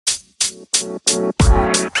Talking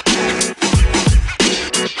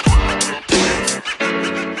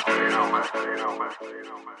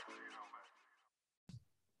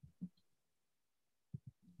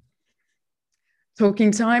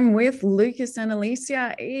Time with Lucas and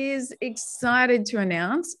Alicia is excited to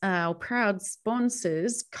announce our proud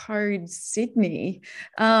sponsors, Code Sydney.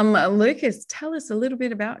 Lucas, tell us a little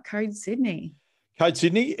bit about Code Sydney. Code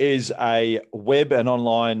Sydney is a web and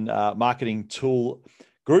online marketing tool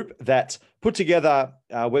group that put together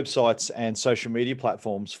websites and social media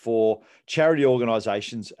platforms for charity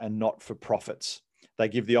organisations and not-for-profits. They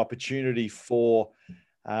give the opportunity for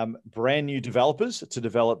brand new developers to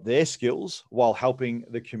develop their skills while helping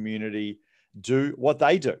the community do what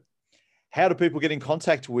they do. How do people get in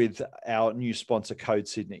contact with our new sponsor, Code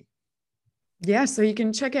Sydney? Yeah, so you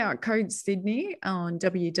can check out Code Sydney on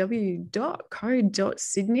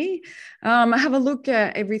www.code.sydney. Have a look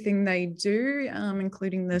at everything they do,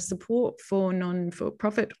 including the support for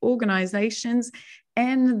non-for-profit organisations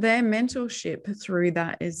and their mentorship through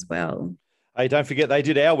that as well. Hey, don't forget they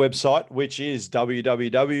did our website, which is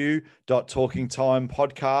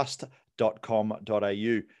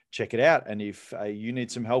www.talkingtimepodcast.com.au. Check it out. And if you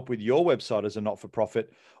need some help with your website as a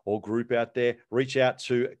not-for-profit or group out there, reach out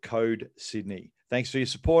to Code Sydney. Thanks for your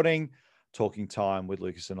supporting Talking Time with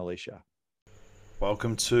Lucas and Alicia.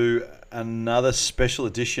 Welcome to another special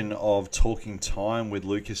edition of Talking Time with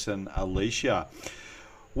Lucas and Alicia.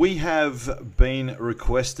 We have been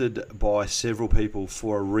requested by several people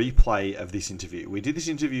for a replay of this interview. We did this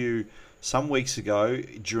interview some weeks ago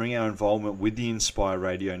during our involvement with the Inspire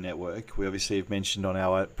Radio Network. We obviously have mentioned on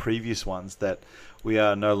our previous ones that we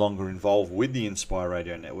are no longer involved with the Inspire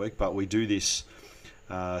Radio Network, but we do this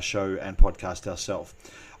show and podcast ourselves.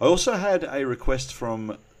 I also had a request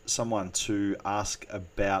from someone to ask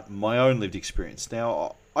about my own lived experience.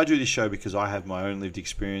 Now, I do this show because I have my own lived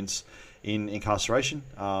experience in incarceration.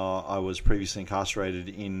 I was previously incarcerated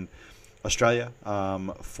in Australia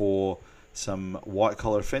for some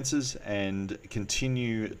white-collar offences and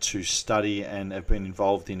continue to study and have been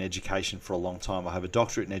involved in education for a long time. I have a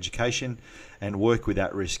doctorate in education and work with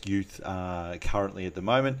at-risk youth currently at the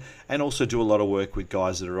moment, and also do a lot of work with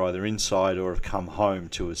guys that are either inside or have come home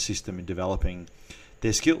to assist them in developing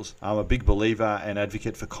their skills. I'm a big believer and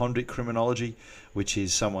advocate for convict criminology, which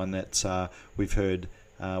is someone that we've heard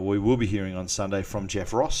we will be hearing on Sunday from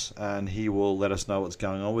Jeff Ross, and he will let us know what's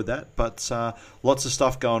going on with that. But lots of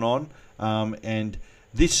stuff going on. And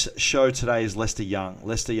this show today is Lester Young.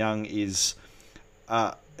 Lester Young is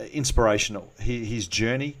inspirational. His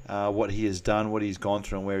journey, what he has done, what he's gone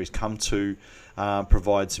through and where he's come to,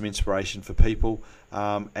 provides some inspiration for people.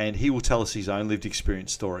 And he will tell us his own lived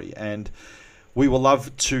experience story. And we will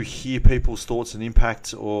love to hear people's thoughts and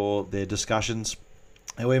impact or their discussions.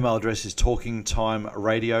 Our email address is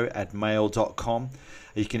talkingtimeradio@mail.com.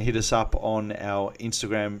 You can hit us up on our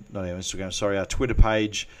our Twitter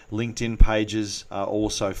page, LinkedIn pages,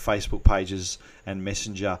 also Facebook pages and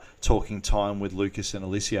Messenger, Talking Time with Lucas and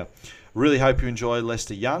Alicia. Really hope you enjoy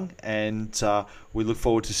Lester Young, and we look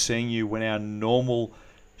forward to seeing you when our normal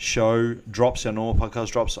show drops, our normal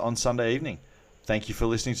podcast drops on Sunday evening. Thank you for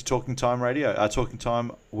listening to Talking Time Radio, Talking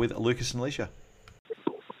Time with Lucas and Alicia.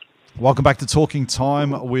 Welcome back to Talking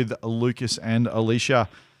Time with Lucas and Alicia.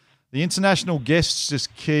 The international guests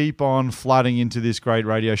just keep on flooding into this great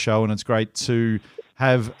radio show, and it's great to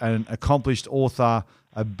have an accomplished author,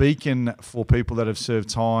 a beacon for people that have served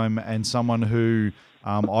time, and someone who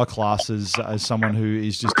I class as someone who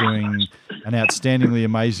is just doing an outstandingly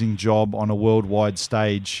amazing job on a worldwide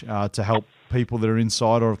stage to help people that are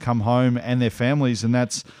inside or have come home and their families, and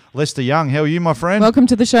that's Lester Young. How are you, my friend? Welcome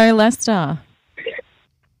to the show, Lester.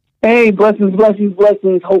 Hey, blessings.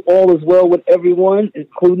 Hope all is well with everyone,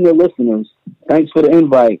 including the listeners. Thanks for the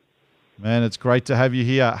invite. Man, it's great to have you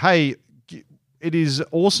here. Hey, it is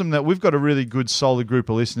awesome that we've got a really good, solid group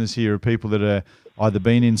of listeners here of people that are either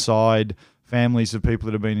been inside, families of people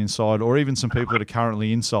that have been inside, or even some people that are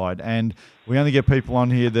currently inside. And we only get people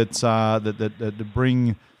on here that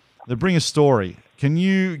bring a story. Can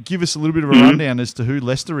you give us a little bit of a rundown as to who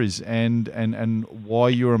Lester is and why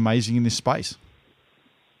you're amazing in this space?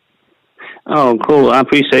 Oh, cool. I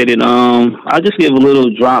appreciate it. I'll just give a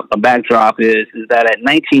backdrop is that at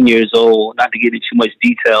 19 years old, not to get into too much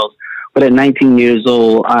details, but at 19 years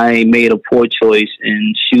old, I made a poor choice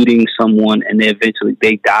in shooting someone, and eventually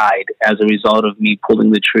they died as a result of me pulling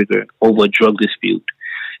the trigger over a drug dispute.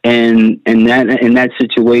 And in that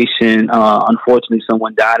situation, unfortunately,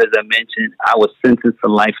 someone died. As I mentioned, I was sentenced to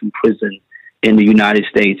life in prison in the United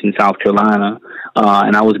States, in South Carolina.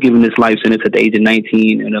 And I was given this life sentence at the age of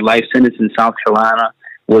 19. And the life sentence in South Carolina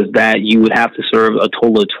was that you would have to serve a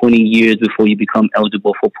total of 20 years before you become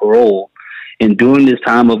eligible for parole. And during this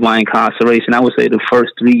time of my incarceration, I would say the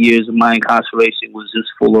first 3 years of my incarceration was just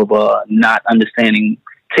full of not understanding,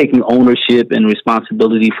 taking ownership and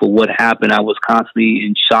responsibility for what happened. I was constantly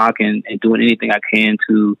in shock and doing anything I can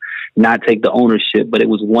to not take the ownership. But it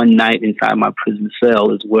was one night inside my prison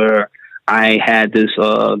cell is where I had this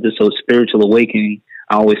spiritual awakening.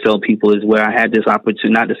 I always tell people is where I had this opportunity,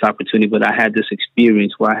 not this opportunity, but I had this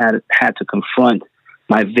experience where I had to confront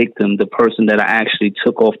my victim, the person that I actually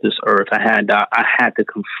took off this earth. I had to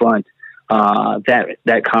confront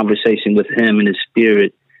that conversation with him in his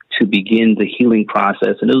spirit to begin the healing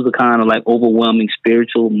process. And it was a kind of like overwhelming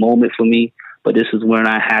spiritual moment for me. But this is when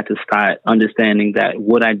I had to start understanding that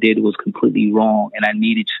what I did was completely wrong, and I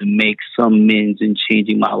needed to make some amends in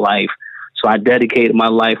changing my life. So I dedicated my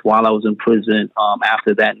life while I was in prison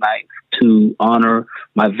after that night to honor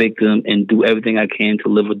my victim and do everything I can to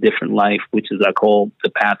live a different life, which is I call the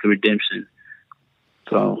path of redemption.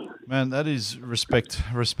 So, man, that is respect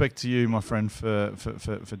to you, my friend, for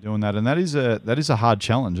doing that, and that is a hard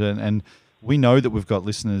challenge, and we know that we've got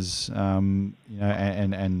listeners, and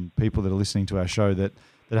people that are listening to our show that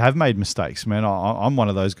have made mistakes. Man, I'm one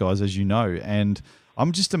of those guys, as you know, and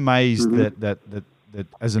I'm just amazed that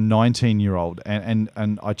as a 19-year-old,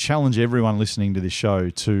 and I challenge everyone listening to this show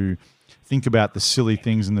to think about the silly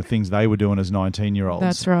things and the things they were doing as 19-year-olds.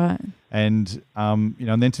 That's right. And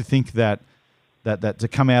and then to think that to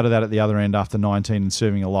come out of that at the other end after 19 and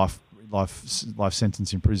serving a life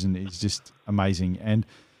sentence in prison is just amazing. And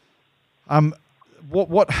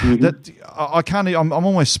that I can't. I'm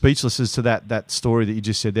almost speechless as to that story that you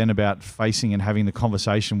just said then about facing and having the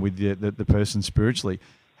conversation with the person spiritually.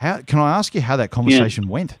 How can I ask you how that conversation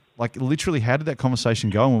went? Like literally, how did that conversation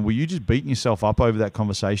go? And were you just beating yourself up over that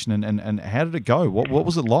conversation? And how did it go? What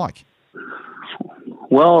was it like?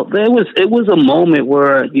 Well, it was a moment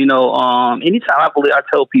where, anytime I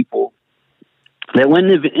tell people that when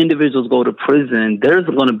individuals go to prison, there's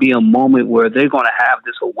going to be a moment where they're going to have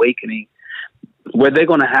this awakening, where they're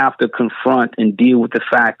going to have to confront and deal with the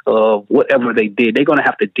fact of whatever they did. They're going to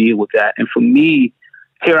have to deal with that. And for me,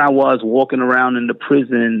 here I was walking around in the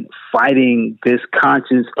prison fighting this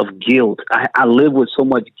conscience of guilt. I lived with so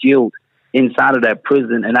much guilt inside of that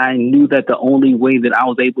prison, and I knew that the only way that I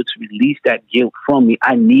was able to release that guilt from me,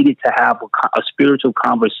 I needed to have a spiritual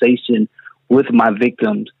conversation with my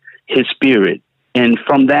victims, his spirit. And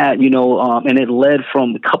from that, and it led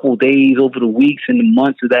from a couple of days over the weeks and the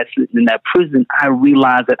months of that in that prison, I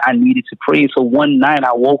realized that I needed to pray. And so one night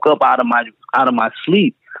I woke up out of my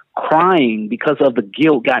sleep crying because of the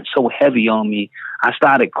guilt got so heavy on me. I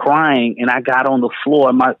started crying and I got on the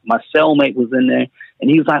floor. My cellmate was in there and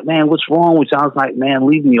he was like, "Man, what's wrong with you?" I was like, "Man,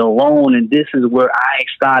 leave me alone." And this is where I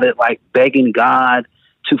started like begging God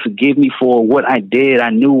to forgive me for what I did. I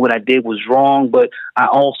knew what I did was wrong, but I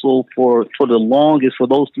also, for the longest, for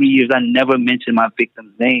those 3 years, I never mentioned my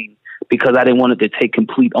victim's name because I didn't want it to take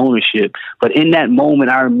complete ownership. But in that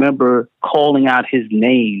moment, I remember calling out his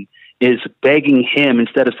name, is begging him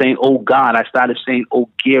instead of saying, "Oh God," I started saying, "Oh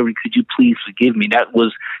Gary, could you please forgive me?" That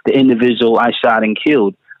was the individual I shot and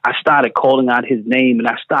killed. I started calling out his name and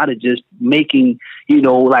I started just making,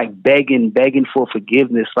 like begging for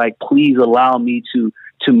forgiveness. Like, please allow me to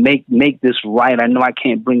make this right. I know I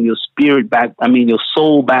can't bring your spirit back. I mean, your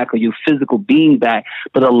soul back or your physical being back,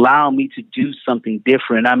 but allow me to do something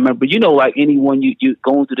different. I remember, like anyone, you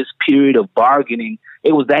going through this period of bargaining.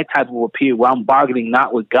 It was that type of a period where I'm bargaining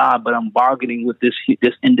not with God, but I'm bargaining with this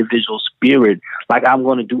individual spirit. Like, I'm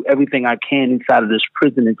going to do everything I can inside of this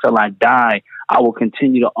prison until I die. I will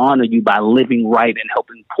continue to honor you by living right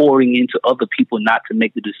and pouring into other people not to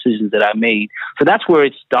make the decisions that I made. So that's where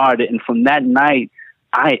it started. And from that night,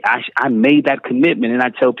 I made that commitment. And I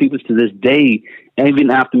tell people to this day, even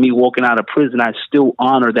after me walking out of prison, I still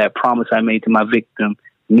honor that promise I made to my victim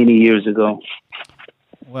many years ago.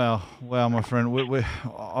 Wow, my friend. We've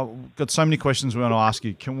got so many questions we want to ask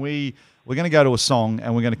you. We're going to go to a song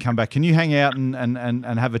and we're going to come back. Can you hang out and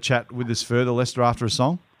have a chat with us further, Lester, after a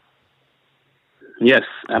song? Yes,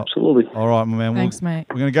 absolutely. All right, my man. Thanks, mate.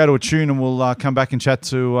 We're going to go to a tune and we'll come back and chat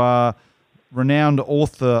to renowned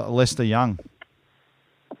author Lester Young.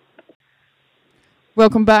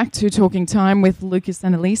 Welcome back to Talking Time with Lucas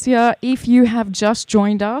and Alicia. If you have just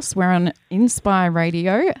joined us, we're on Inspire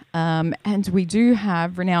Radio, and we do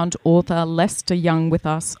have renowned author Lester Young with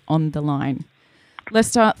us on the line.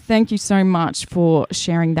 Lester, thank you so much for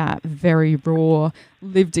sharing that very raw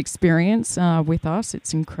lived experience with us.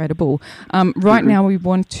 It's incredible. Right now, we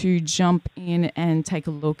want to jump in and take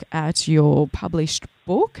a look at your published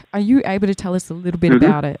book. Are you able to tell us a little bit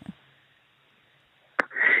about it?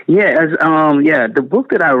 The book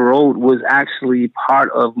that I wrote was actually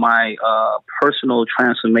part of my personal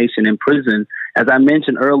transformation in prison. As I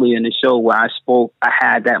mentioned earlier in the show where I spoke, I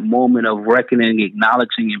had that moment of reckoning,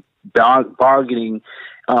 acknowledging, and bargaining,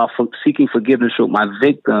 for seeking forgiveness with my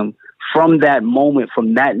victim. From that moment,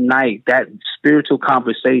 from that night, that spiritual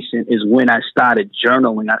conversation is when I started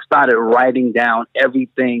journaling. I started writing down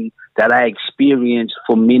everything that I experienced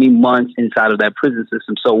for many months inside of that prison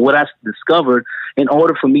system. So what I discovered, in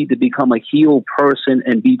order for me to become a healed person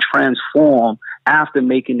and be transformed after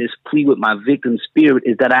making this plea with my victim spirit,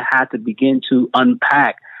 is that I had to begin to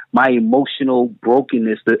unpack my emotional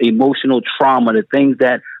brokenness, the emotional trauma, the things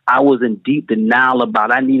that I was in deep denial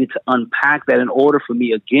about. I needed to unpack that in order for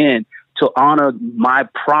me, again, to honor my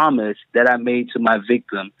promise that I made to my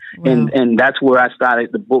victim. Wow. And that's where I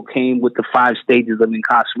started. The book came with the 5 stages of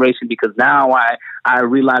incarceration, because now I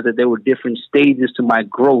realized that there were different stages to my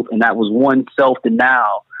growth. And that was one,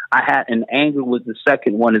 self-denial. I had, and anger was the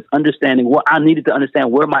second one, is understanding what I needed to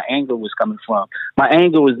understand where my anger was coming from. My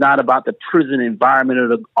anger was not about the prison environment or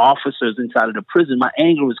the officers inside of the prison. My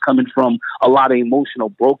anger was coming from a lot of emotional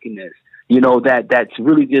brokenness. That's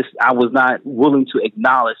really just, I was not willing to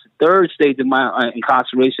acknowledge. The third stage of my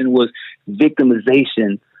incarceration was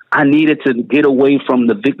victimization. I needed to get away from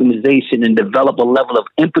the victimization and develop a level of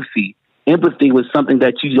empathy. Empathy was something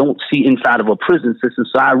that you don't see inside of a prison system.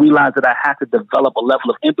 So I realized that I had to develop a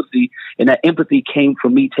level of empathy, and that empathy came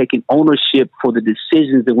from me taking ownership for the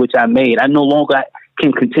decisions in which I made. I no longer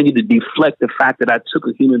can continue to deflect the fact that I took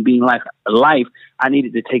a human being life. I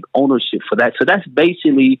needed to take ownership for that. So that's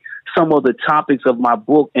basically some of the topics of my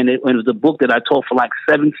book. And it was a book that I taught for like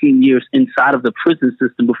 17 years inside of the prison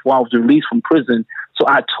system before I was released from prison. So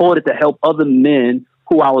I taught it to help other men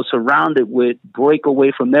who I was surrounded with break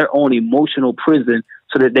away from their own emotional prison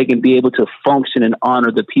so that they can be able to function and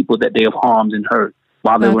honor the people that they have harmed and hurt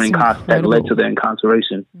while they were that led to their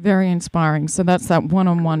incarceration. Very inspiring. So that's that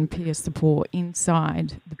one-on-one peer support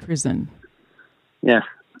inside the prison. Yes.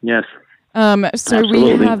 So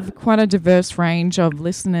Absolutely. We have quite a diverse range of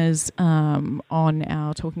listeners on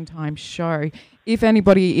our Talking Time show. If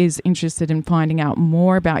anybody is interested in finding out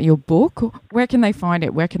more about your book, where can they find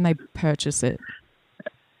it? Where can they purchase it?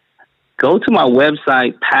 Go to my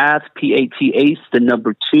website, PATH, PATH,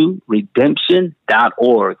 2,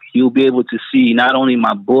 redemption.org. You'll be able to see not only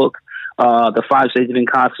my book, The 5 Stages of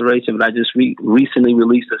Incarceration, but I just recently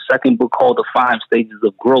released a second book called The 5 Stages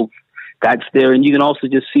of Growth. That's there. And you can also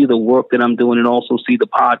just see the work that I'm doing and also see the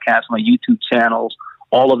podcast, my YouTube channels,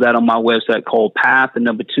 all of that on my website called PATH,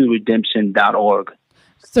 2, redemption.org.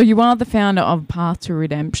 So you are the founder of Path to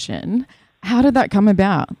Redemption. How did that come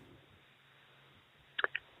about?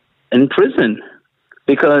 In prison,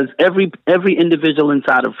 because every individual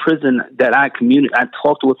inside of prison that I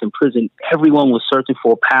talked with in prison, everyone was searching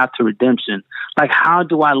for a path to redemption. Like, how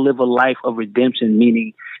do I live a life of redemption?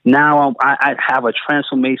 Meaning, now I have a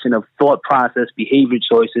transformation of thought process, behavior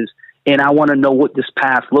choices, and I want to know what this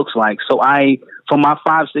path looks like. So for my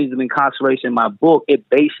 5 stages of incarceration, my book, it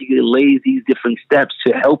basically lays these different steps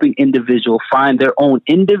to helping individuals find their own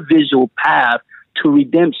individual path to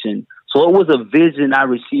redemption. So it was a vision I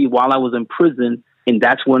received while I was in prison. And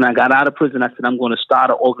that's when I got out of prison. I said, I'm going to start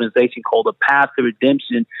an organization called the Path to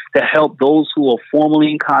Redemption to help those who are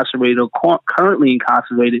formerly incarcerated or currently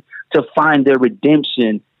incarcerated to find their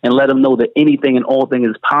redemption and let them know that anything and all things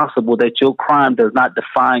is possible, that your crime does not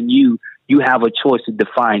define you. You have a choice to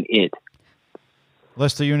define it.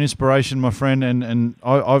 Lester, you're an inspiration, my friend, and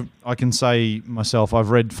I can say myself, I've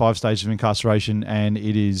read 5 Stages of Incarceration, and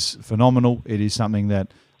it is phenomenal. It is something that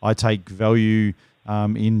I take value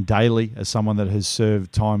in daily as someone that has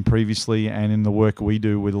served time previously, and in the work we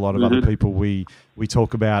do with a lot of other people, we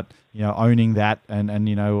talk about owning that, and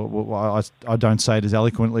I don't say it as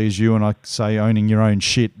eloquently as you, and I say owning your own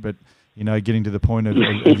shit, but getting to the point of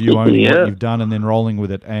you owning what you've done and then rolling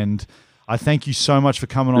with it. And I thank you so much for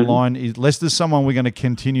coming online. Lester's someone we're going to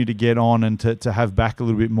continue to get on and to have back a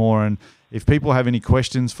little bit more. And if people have any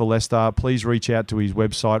questions for Lester, please reach out to his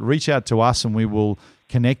website, reach out to us, and we will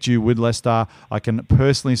connect you with Lester. I can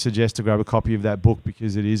personally suggest to grab a copy of that book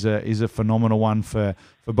because it is a phenomenal one for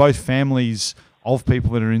both families of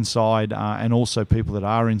people that are inside and also people that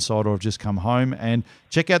are inside or have just come home. And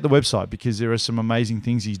check out the website because there are some amazing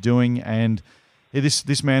things he's doing. And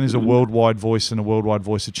this man is a worldwide voice and a worldwide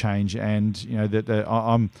voice of change. And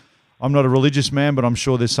I'm not a religious man, but I'm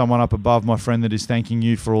sure there's someone up above, my friend, that is thanking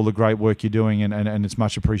you for all the great work you're doing, and it's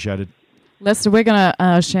much appreciated. Lester, we're going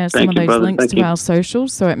to share some of those links to our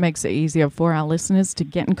socials so it makes it easier for our listeners to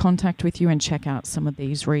get in contact with you and check out some of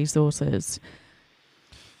these resources.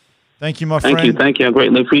 Thank you, my friend. Thank you. I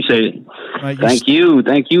greatly appreciate it. Mate, Thank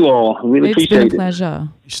you all. I really It's been appreciate a it. pleasure.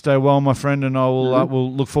 Stay well, my friend, and I will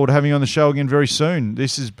we'll look forward to having you on the show again very soon.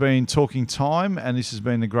 This has been Talking Time, and this has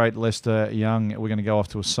been the great Lester Young. We're going to go off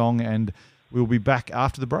to a song, and we'll be back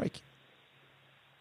after the break.